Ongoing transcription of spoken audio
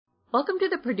Welcome to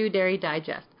the Purdue Dairy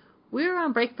Digest. We are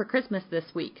on break for Christmas this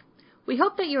week. We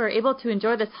hope that you are able to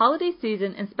enjoy this holiday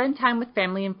season and spend time with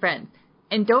family and friends.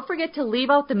 And don't forget to leave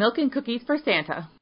out the milk and cookies for Santa.